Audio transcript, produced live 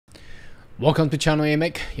Welcome to Channel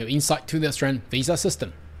AMEC, your insight to the Australian visa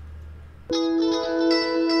system.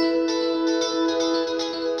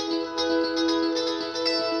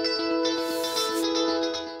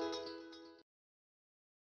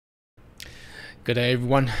 Good day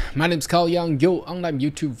everyone, my name is Carl Young, your online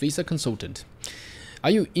YouTube visa consultant. Are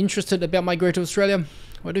you interested about migrating to Australia?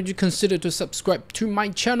 Why don't you consider to subscribe to my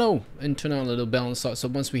channel and turn on a little bell on the side so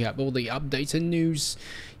once we have all the updates and news,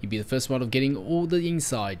 you'll be the first one of getting all the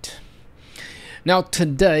insight. Now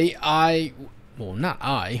today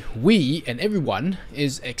we and everyone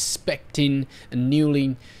is expecting a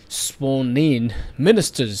newly sworn in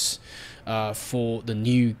ministers for the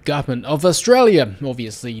new government of Australia.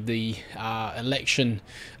 Obviously the election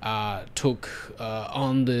took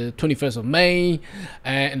on the 21st of May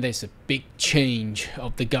and there's a big change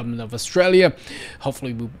of the government of Australia.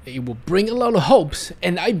 Hopefully it will bring a lot of hopes,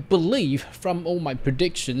 and I believe from all my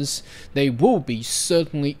predictions there will be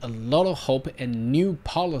certainly a lot of hope and new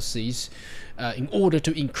policies in order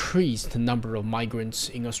to increase the number of migrants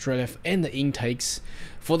in Australia and the intakes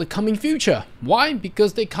for the coming future. Why?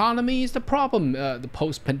 Because the economy is the problem. The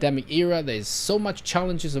post-pandemic era, there's so much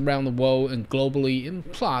challenges around the world and globally, and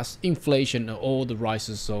plus inflation and all the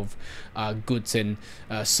rises of goods and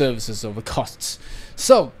services over costs.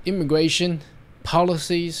 So immigration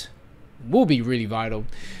policies will be really vital.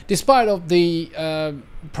 Despite of the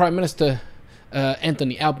Prime Minister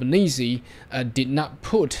Anthony Albanese did not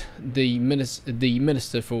put the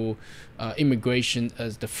Minister for Immigration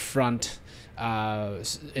as the front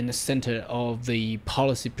in the center of the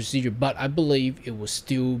policy procedure, but I believe it will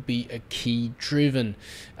still be a key driven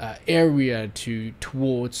area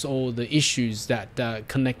towards all the issues that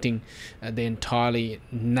connecting the entirely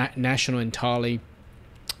national entirely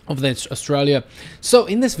of Australia. So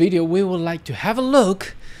in this video we would like to have a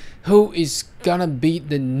look who is gonna be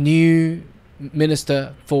the new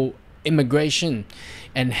Minister for Immigration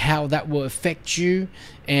and how that will affect you.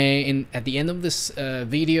 And at the end of this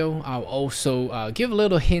video I'll also give a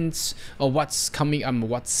little hints of what's coming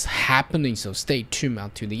what's happening, so stay tuned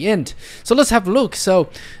out to the end. So let's have a look. So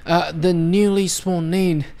the newly sworn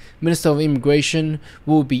in Minister of Immigration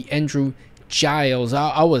will be Andrew Giles.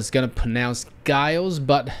 I was gonna pronounce Giles,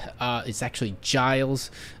 but it's actually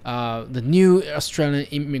Giles, the new Australian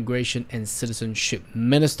Immigration and Citizenship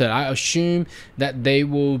Minister. I assume that there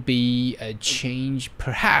will be a change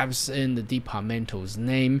perhaps in the departmental's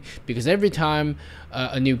name, because every time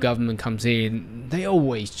a new government comes in they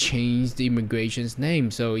always change the immigration's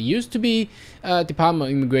name. So it used to be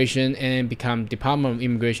Department of Immigration and become Department of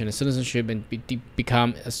Immigration and Citizenship, and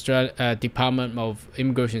become Department of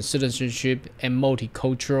Immigration, Citizenship and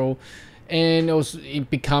Multicultural, and also it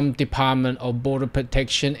become Department of Border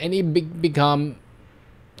Protection, and it become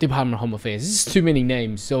Department of Home Affairs. It's too many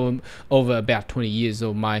names. So over about 20 years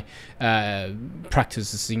of my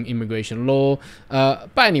practices in immigration law,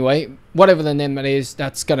 but anyway, whatever the name it is,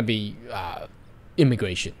 that's gonna be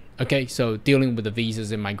immigration. Okay, so dealing with the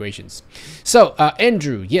visas and migrations. So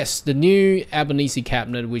Andrew, yes, the new Albanese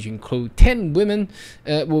cabinet, which include 10 women,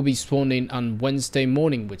 will be sworn in on Wednesday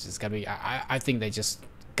morning, which is gonna be, I think they just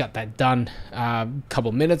got that done a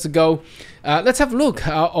couple minutes ago. Let's have a look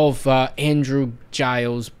of Andrew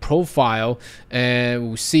Giles' profile, and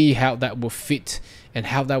we'll see how that will fit and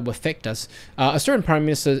how that will affect us. Australian Prime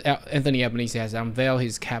Minister Anthony Albanese has unveiled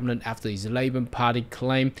his cabinet after his Labor Party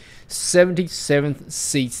claimed 77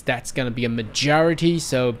 seats. That's going to be a majority,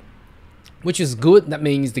 so which is good. That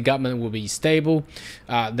means the government will be stable.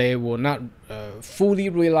 They will not fully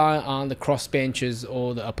rely on the crossbenchers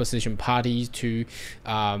or the opposition parties to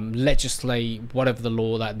legislate whatever the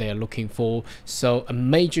law that they're looking for. So a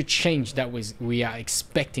major change that we are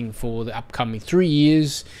expecting for the upcoming 3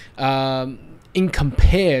 years in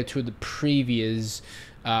compared to the previous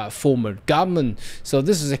former government. So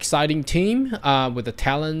this is an exciting team with the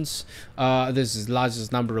talents. This is the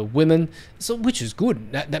largest number of women, so which is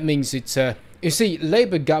good. That means it's you see,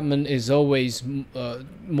 Labor government is always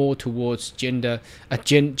more towards gender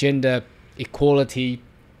equality,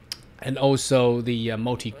 and also the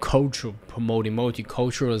promoting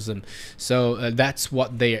multiculturalism. So that's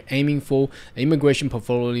what they're aiming for. Immigration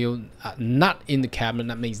portfolio not in the cabinet.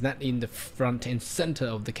 That means not in the front and center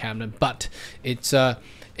of the cabinet, but it's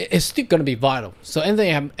still going to be vital. So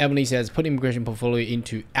Anthony Albanese has put immigration portfolio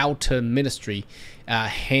into outer ministry,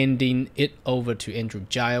 handing it over to Andrew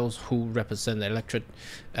Giles, who represents the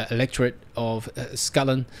electorate of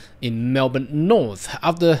Scullin in Melbourne North.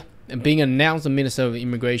 After being announced the Minister of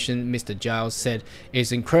Immigration, Mr. Giles said,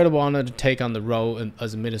 "It's an incredible honor to take on the role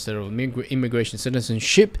as a Minister of Immigration,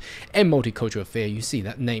 Citizenship and Multicultural Affairs." You see,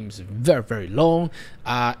 that name is very, very long.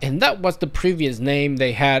 And that was the previous name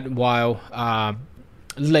they had while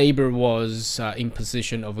Labour was in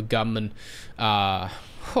position of a government. I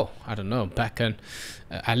don't know, back in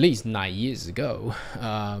at least 9 years ago.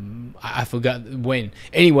 I forgot when.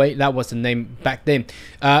 Anyway, that was the name back then.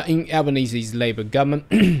 In Albanese's Labour government,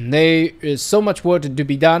 there is so much work to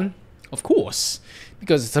be done, of course,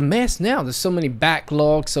 because it's a mess now. There's so many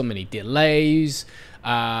backlogs, so many delays.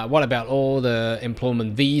 What about all the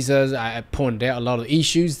employment visas? I pointed out a lot of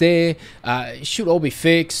issues there. It should all be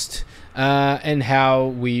fixed. And how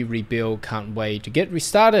we rebuild, can't wait to get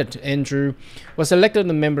restarted. Andrew was elected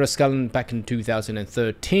a member of Scotland back in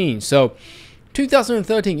 2013. So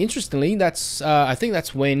 2013, interestingly, that's I think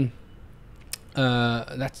that's when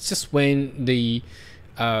that's just when the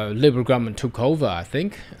Liberal government took over, I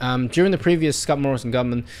think. During the previous Scott Morrison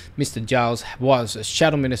government, Mr. Giles was a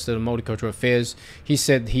shadow minister of multicultural affairs. He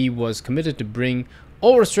said he was committed to bring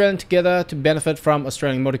all Australians together to benefit from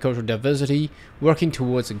Australian multicultural diversity, working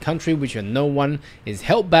towards a country which no one is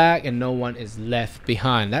held back and no one is left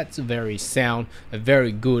behind. That's a very sound, a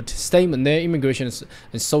very good statement there. Immigration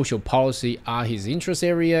and social policy are his interest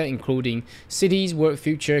area, including cities, work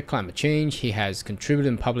future, climate change. He has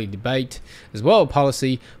contributed in public debate as well as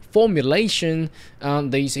policy formulation on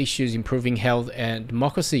these issues, improving health and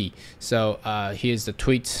democracy. So here's the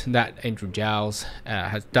tweet that Andrew Giles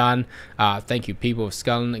has done. Thank you, people of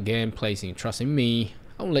Scotland, again placing trust in me.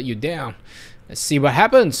 I won't let you down. Let's see what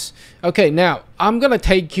happens. Okay, now I'm gonna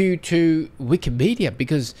take you to Wikipedia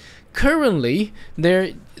because currently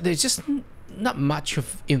there's just not much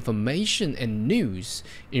of information and news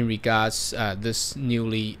in regards this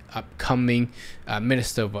newly upcoming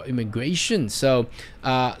Minister of Immigration. So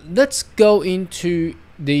let's go into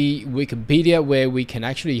the Wikipedia where we can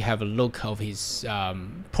actually have a look of his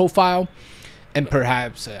profile and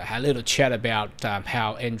perhaps a little chat about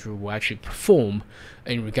how Andrew will actually perform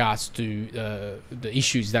in regards to the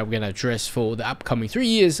issues that we're going to address for the upcoming 3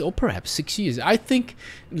 years or perhaps 6 years. I think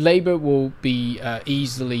Labour will be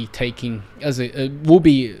easily taking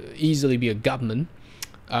easily be a government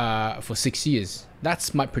for 6 years.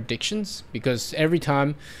 That's my predictions, because every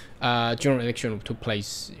time general election took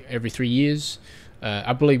place every 3 years,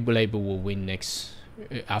 I believe Labour will win next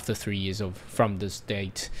after 3 years from this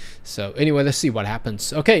date. So anyway, let's see what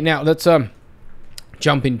happens. Okay, now let's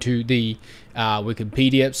jump into the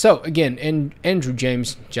Wikipedia. So again, Andrew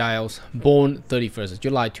James Giles, born 31st of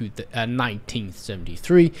July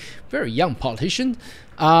 1973, very young politician,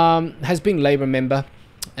 has been Labour member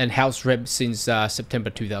and House Rep since September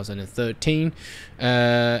 2013,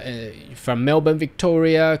 from Melbourne,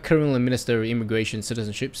 Victoria, currently Minister of Immigration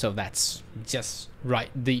Citizenship. So that's just right.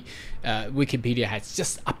 The Wikipedia has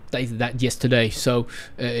just updated that yesterday. So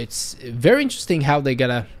it's very interesting how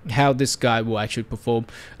this guy will actually perform.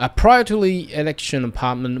 Prior to the election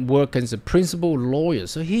department, worked as a principal lawyer.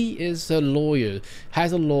 So he is a lawyer,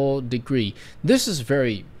 has a law degree. This is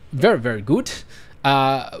very, very, very good.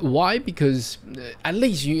 Why? Because at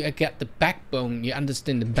least you get the backbone, you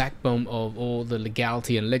understand the backbone of all the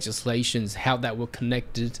legality and legislations, how that were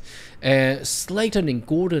connected. Slater and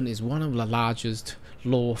Gordon is one of the largest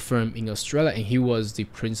law firm in Australia, and he was the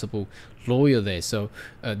principal lawyer there. So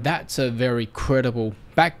that's a very credible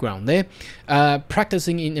background there.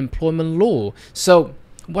 Practicing in employment law. So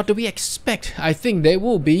what do we expect? I think there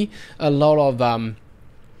will be a lot of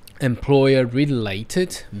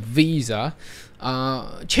employer-related visa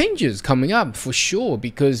changes coming up for sure,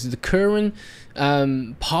 because the current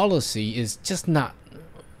policy is just not,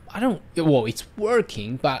 it's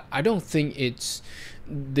working, but I don't think it's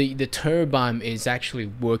the turbine is actually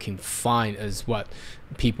working fine as what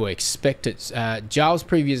people expected. Giles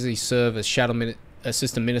previously served as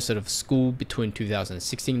Assistant Minister of School between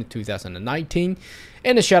 2016 and 2019,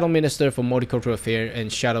 and the Shadow Minister for Multicultural Affairs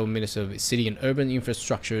and Shadow Minister of City and Urban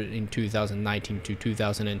Infrastructure in 2019 to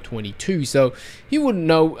 2022. So you would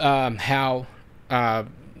know how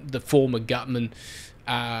the former government,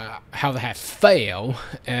 how they have failed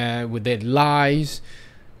with their lies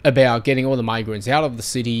about getting all the migrants out of the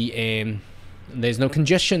city, and there's no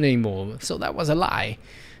congestion anymore. So that was a lie.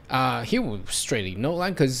 He was straightly no lie,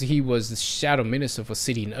 because he was the Shadow Minister for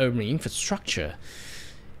City and Urban Infrastructure.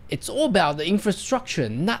 It's all about the infrastructure,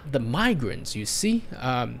 not the migrants, you see.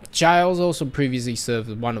 Giles also previously served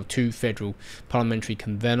as one of two federal parliamentary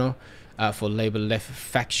convenor for Labour left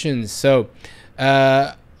factions. So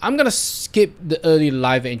I'm going to skip the early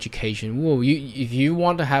life education. Whoa, if you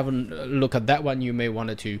want to have a look at that one, you may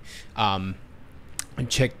want to and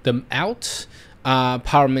check them out.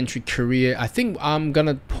 Parliamentary career. I think I'm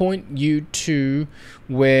gonna point you to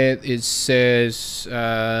where it says.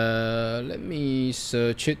 Let me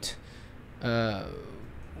search it.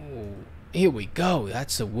 Here we go.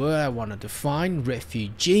 That's the word I wanted to find.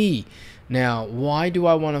 Refugee. Now, why do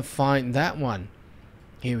I want to find that one?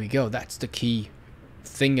 Here we go. That's the key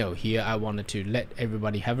thing out here. I wanted to let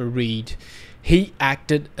everybody have a read. He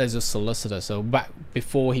acted as a solicitor. So back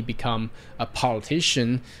before he became a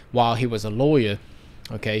politician, while he was a lawyer,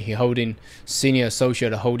 okay, he holding senior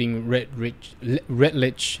associate holding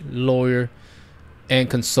Redlich lawyer and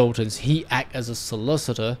consultants. He act as a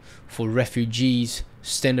solicitor for refugees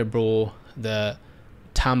stand abroad the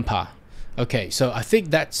Tampa. Okay, so I think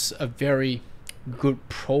that's a very good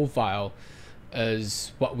profile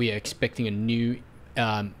as what we are expecting a new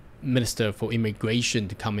Minister for Immigration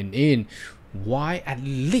to come in. Why at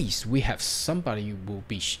least we have somebody who will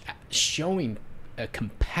be showing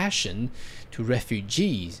compassion to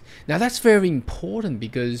refugees. Now that's very important,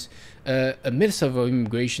 because a Minister of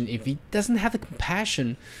Immigration, if he doesn't have the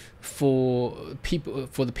compassion for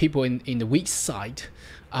the people in the weak side,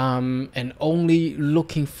 and only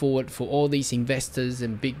looking forward for all these investors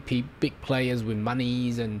and big players with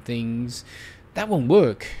monies and things, that won't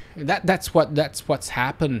work. That's what's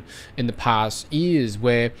happened in the past years,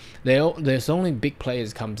 where there's only big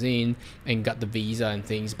players comes in and got the visa and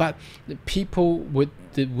things, but the people with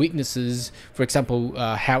the weaknesses, for example,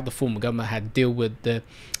 how the former government had dealt with the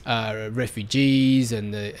refugees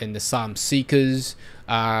and the asylum seekers,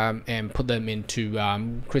 and put them into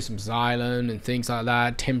Christmas Island and things like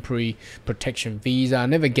that, temporary protection visa,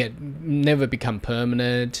 never become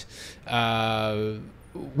permanent.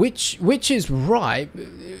 Which is right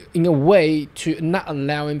in a way, to not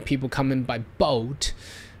allowing people coming by boat,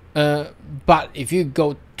 but if you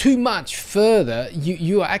go too much further,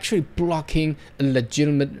 you are actually blocking a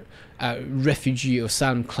legitimate refugee or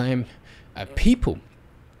asylum claim people.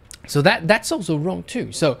 So that's also wrong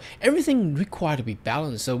too. So everything required to be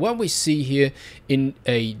balanced. So what we see here in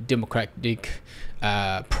a democratic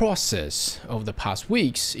process over the past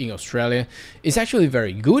weeks in Australia is actually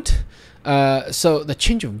very good. So the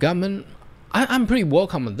change of government, I'm pretty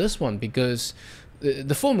welcome on this one, because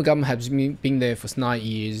the former government has been there for 9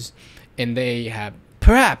 years, and they have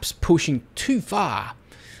perhaps pushing too far.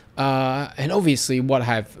 And obviously,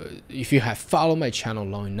 if you have followed my channel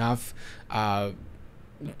long enough,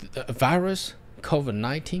 the virus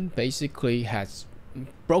COVID-19 basically has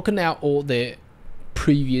broken out all their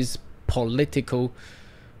previous political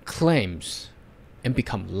claims and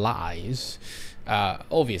become lies.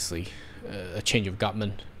 Obviously, a change of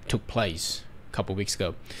government took place a couple of weeks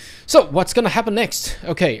ago. So what's going to happen next?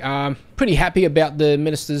 Okay, I'm pretty happy about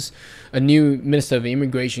the a new Minister of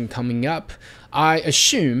Immigration coming up. I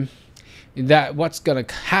assume that what's going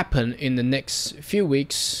to happen in the next few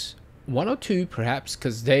weeks, 1 or 2 perhaps,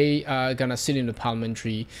 because they are going to sit in the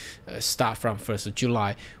parliamentary start from 1st of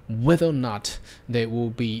July, whether or not there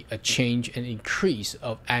will be a change and increase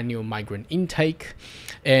of annual migrant intake.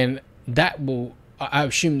 And that will, I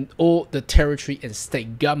assume, all the territory and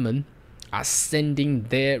state government are sending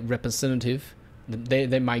their representative,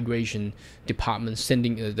 their migration department,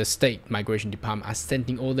 sending the state migration department are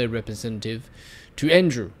sending all their representative to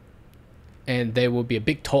Andrew. And there will be a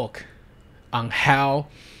big talk on how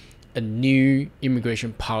a new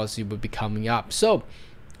immigration policy will be coming up. So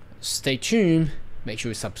stay tuned, make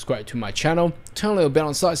sure you subscribe to my channel, turn a little bell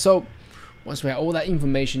on the side, so once we have all that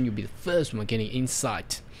information, you'll be the first one getting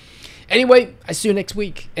insight. Anyway, I see you next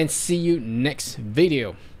week and see you next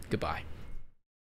video. Goodbye.